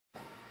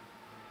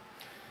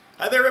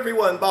Hi there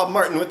everyone, Bob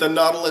Martin with the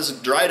Nautilus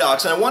Dry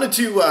Docks, and I wanted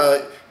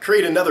to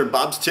create another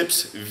Bob's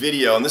Tips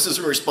video, and this is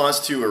in response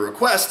to a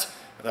request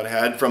that I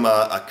had from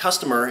a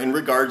customer in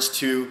regards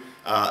to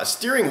a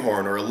steering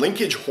horn or a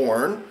linkage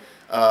horn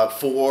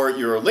for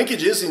your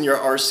linkages in your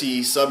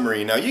RC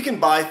submarine. Now you can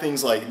buy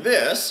things like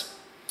this,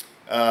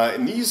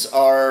 and these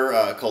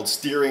are called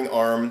steering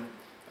arm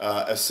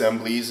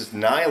assemblies. It's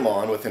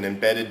nylon with an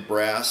embedded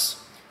brass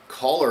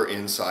collar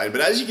inside,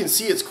 but as you can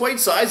see it's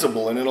quite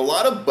sizable, and in a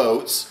lot of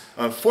boats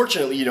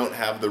unfortunately you don't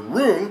have the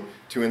room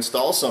to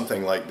install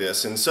something like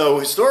this. And so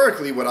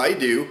historically what I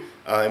do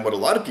and what a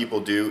lot of people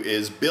do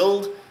is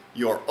build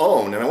your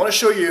own, and I want to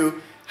show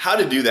you how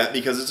to do that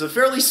because it's a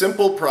fairly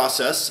simple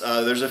process.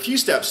 There's a few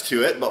steps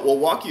to it, but we'll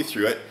walk you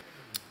through it.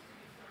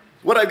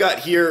 What I've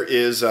got here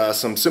is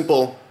some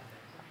simple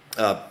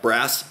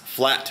brass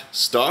flat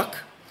stock.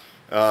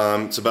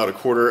 It's about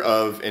 1/4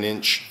 of an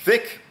inch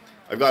thick.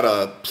 I've got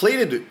a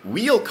plated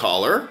wheel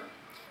collar.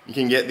 You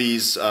can get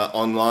these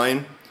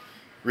online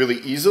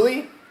really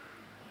easily.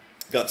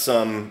 Got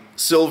some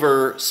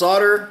silver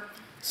solder,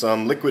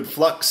 some liquid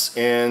flux,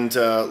 and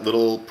a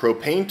little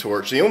propane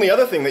torch. The only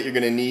other thing that you're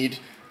going to need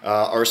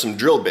are some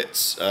drill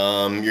bits. You're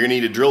going to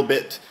need a drill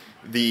bit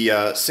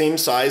the same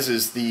size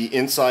as the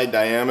inside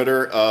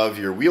diameter of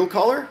your wheel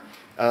collar,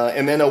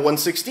 and then a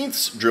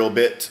 1/16 drill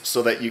bit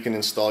so that you can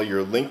install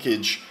your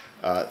linkage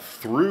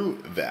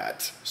through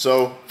that.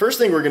 So first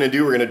thing we're going to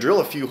do, we're going to drill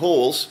a few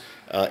holes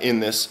in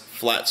this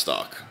flat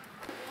stock.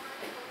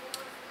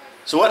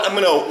 So what I'm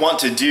going to want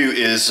to do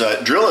is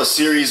drill a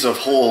series of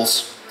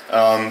holes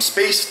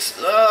spaced,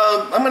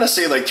 I'm going to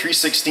say like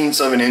 3/16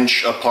 of an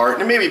inch apart,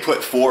 and maybe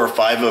put 4 or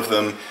 5 of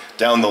them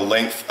down the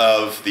length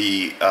of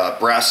the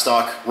brass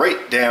stock,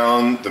 right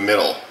down the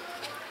middle.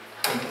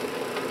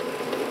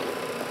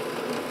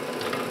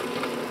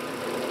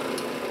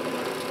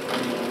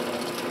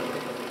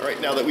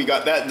 Alright, now that we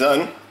got that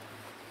done,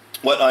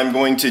 what I'm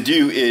going to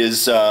do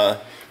is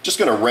just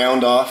going to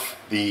round off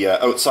the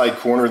outside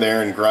corner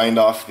there and grind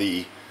off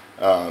the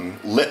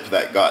lip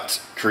that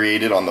got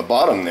created on the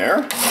bottom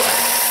there.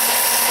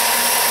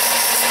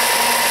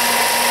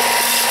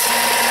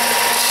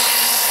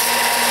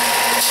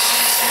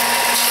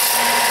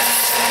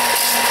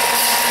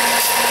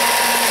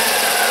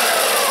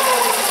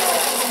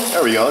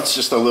 There we go, it's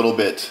just a little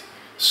bit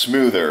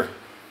smoother.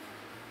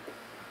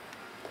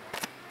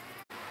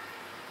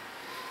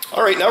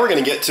 Alright, now we're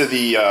going to get to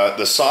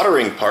the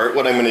soldering part.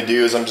 What I'm going to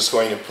do is I'm just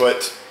going to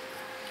put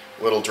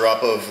a little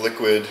drop of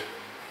liquid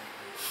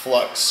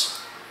flux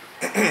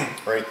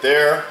right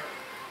there,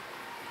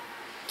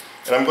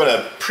 and I'm going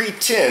to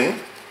pre-tin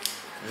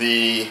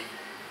the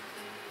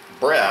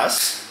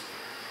brass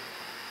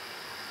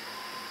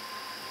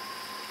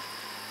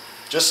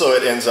just so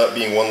it ends up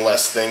being one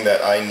less thing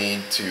that I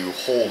need to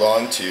hold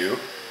on to.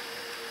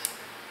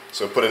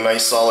 So put a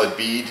nice solid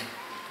bead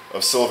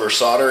of silver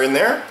solder in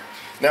there.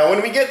 Now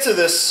when we get to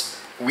this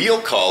wheel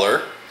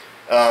collar,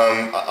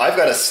 I've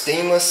got a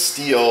stainless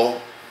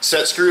steel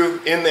set screw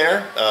in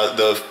there.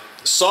 The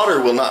solder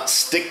will not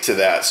stick to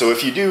that, so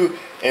if you do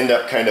end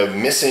up kind of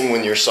missing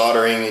when you're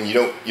soldering, and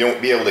you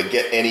won't be able to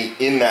get any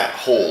in that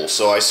hole,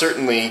 so I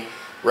certainly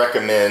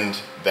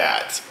recommend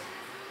that.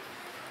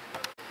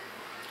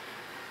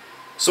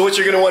 So what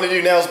you're going to want to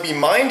do now is be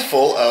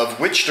mindful of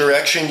which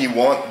direction you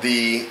want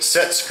the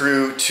set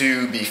screw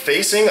to be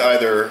facing,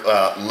 either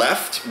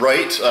left,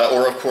 right,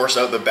 or of course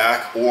out the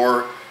back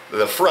or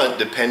the front,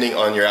 depending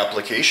on your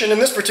application. In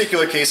this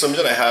particular case, I'm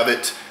going to have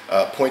it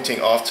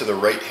pointing off to the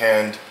right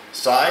hand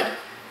side.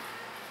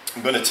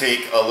 I'm going to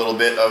take a little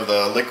bit of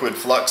the liquid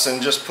flux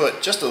and just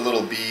put just a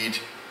little bead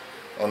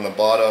on the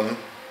bottom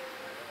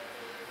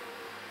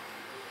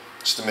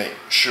just to make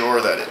sure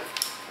that it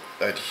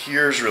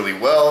adheres really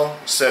well.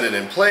 Set it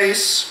in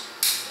place,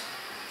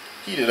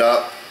 heat it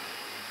up,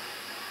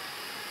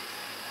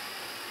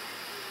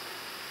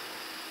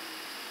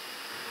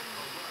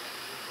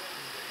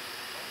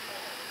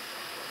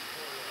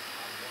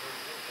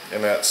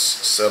 and that's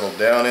settled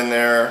down in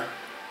there.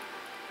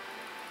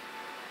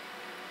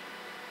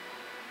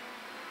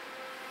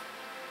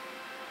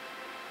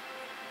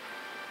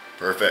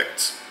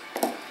 Perfect.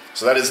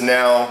 So that is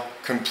now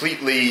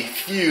completely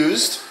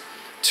fused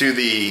to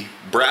the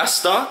brass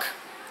stock.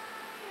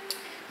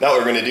 Now what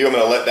we're going to do, I'm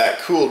going to let that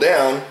cool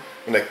down.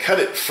 I'm going to cut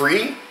it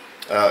free,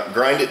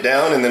 grind it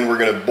down, and then we're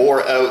going to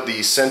bore out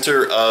the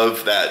center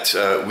of that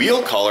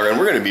wheel collar, and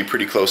we're going to be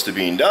pretty close to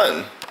being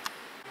done.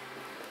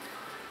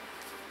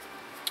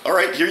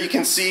 Alright, here you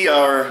can see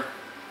our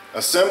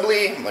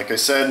assembly. Like I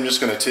said, I'm just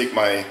going to take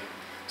my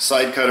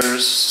side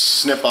cutters,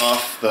 snip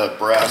off the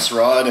brass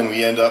rod, and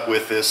we end up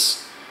with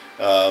this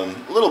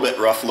little bit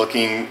rough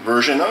looking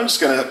version. I'm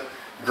just going to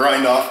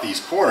grind off these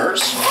corners.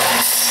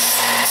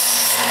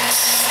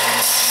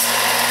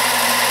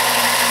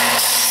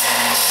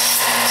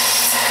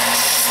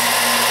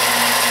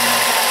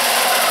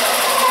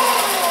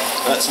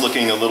 That's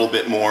looking a little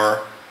bit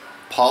more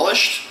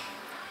polished.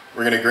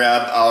 We're going to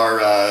grab our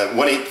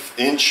 1/8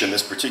 inch, in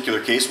this particular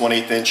case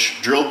 1/8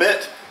 inch drill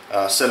bit,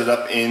 set it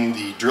up in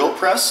the drill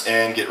press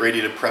and get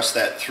ready to press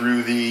that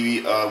through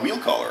the wheel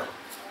collar.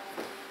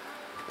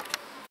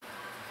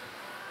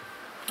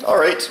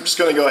 Alright, I'm just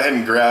going to go ahead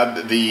and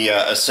grab the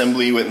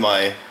assembly with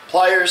my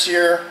pliers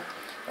here.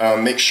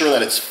 Make sure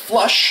that it's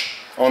flush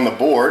on the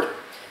board.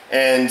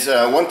 And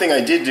one thing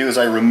I did do is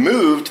I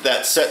removed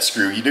that set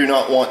screw. You do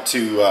not want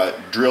to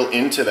drill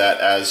into that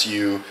as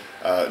you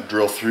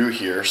drill through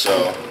here.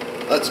 So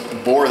let's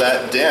bore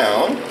that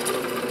down.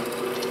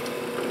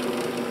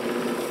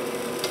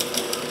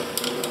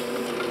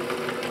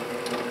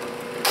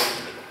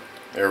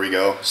 There we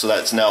go. So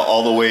that's now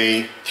all the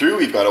way through.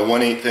 We've got a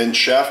 1/8 inch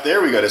shaft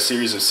there. We've got a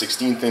series of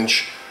 1/16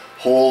 inch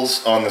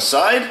holes on the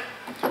side.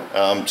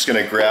 I'm just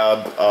going to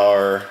grab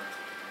our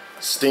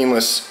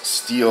stainless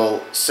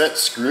steel set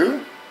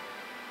screw,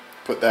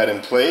 put that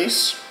in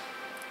place.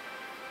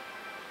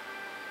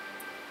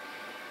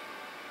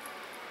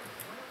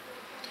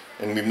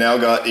 And we've now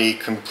got a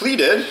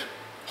completed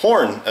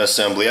horn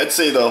assembly. I'd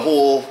say the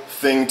whole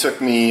thing took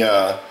me,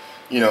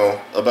 you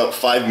know, about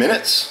 5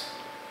 minutes.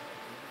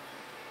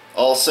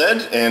 All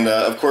said, and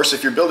of course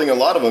if you're building a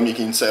lot of them you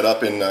can set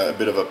up in a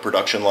bit of a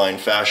production line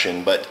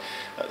fashion, but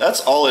that's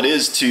all it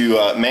is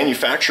to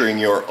manufacturing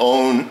your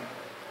own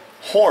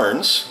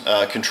horns,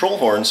 control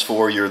horns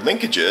for your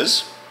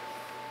linkages.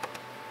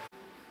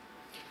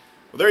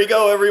 Well, there you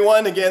go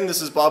everyone. Again,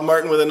 this is Bob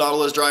Martin with the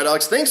Nautilus Dry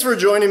Docks. Thanks for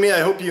joining me.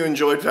 I hope you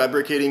enjoyed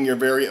fabricating your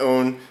very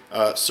own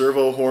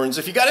servo horns.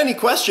 If you got any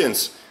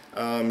questions,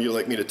 you'd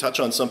like me to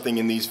touch on something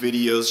in these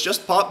videos,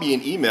 just pop me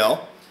an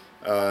email.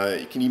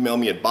 You can email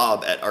me at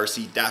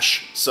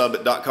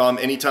bob@rc-sub.com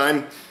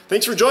anytime.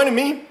 Thanks for joining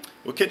me.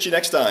 We'll catch you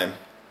next time.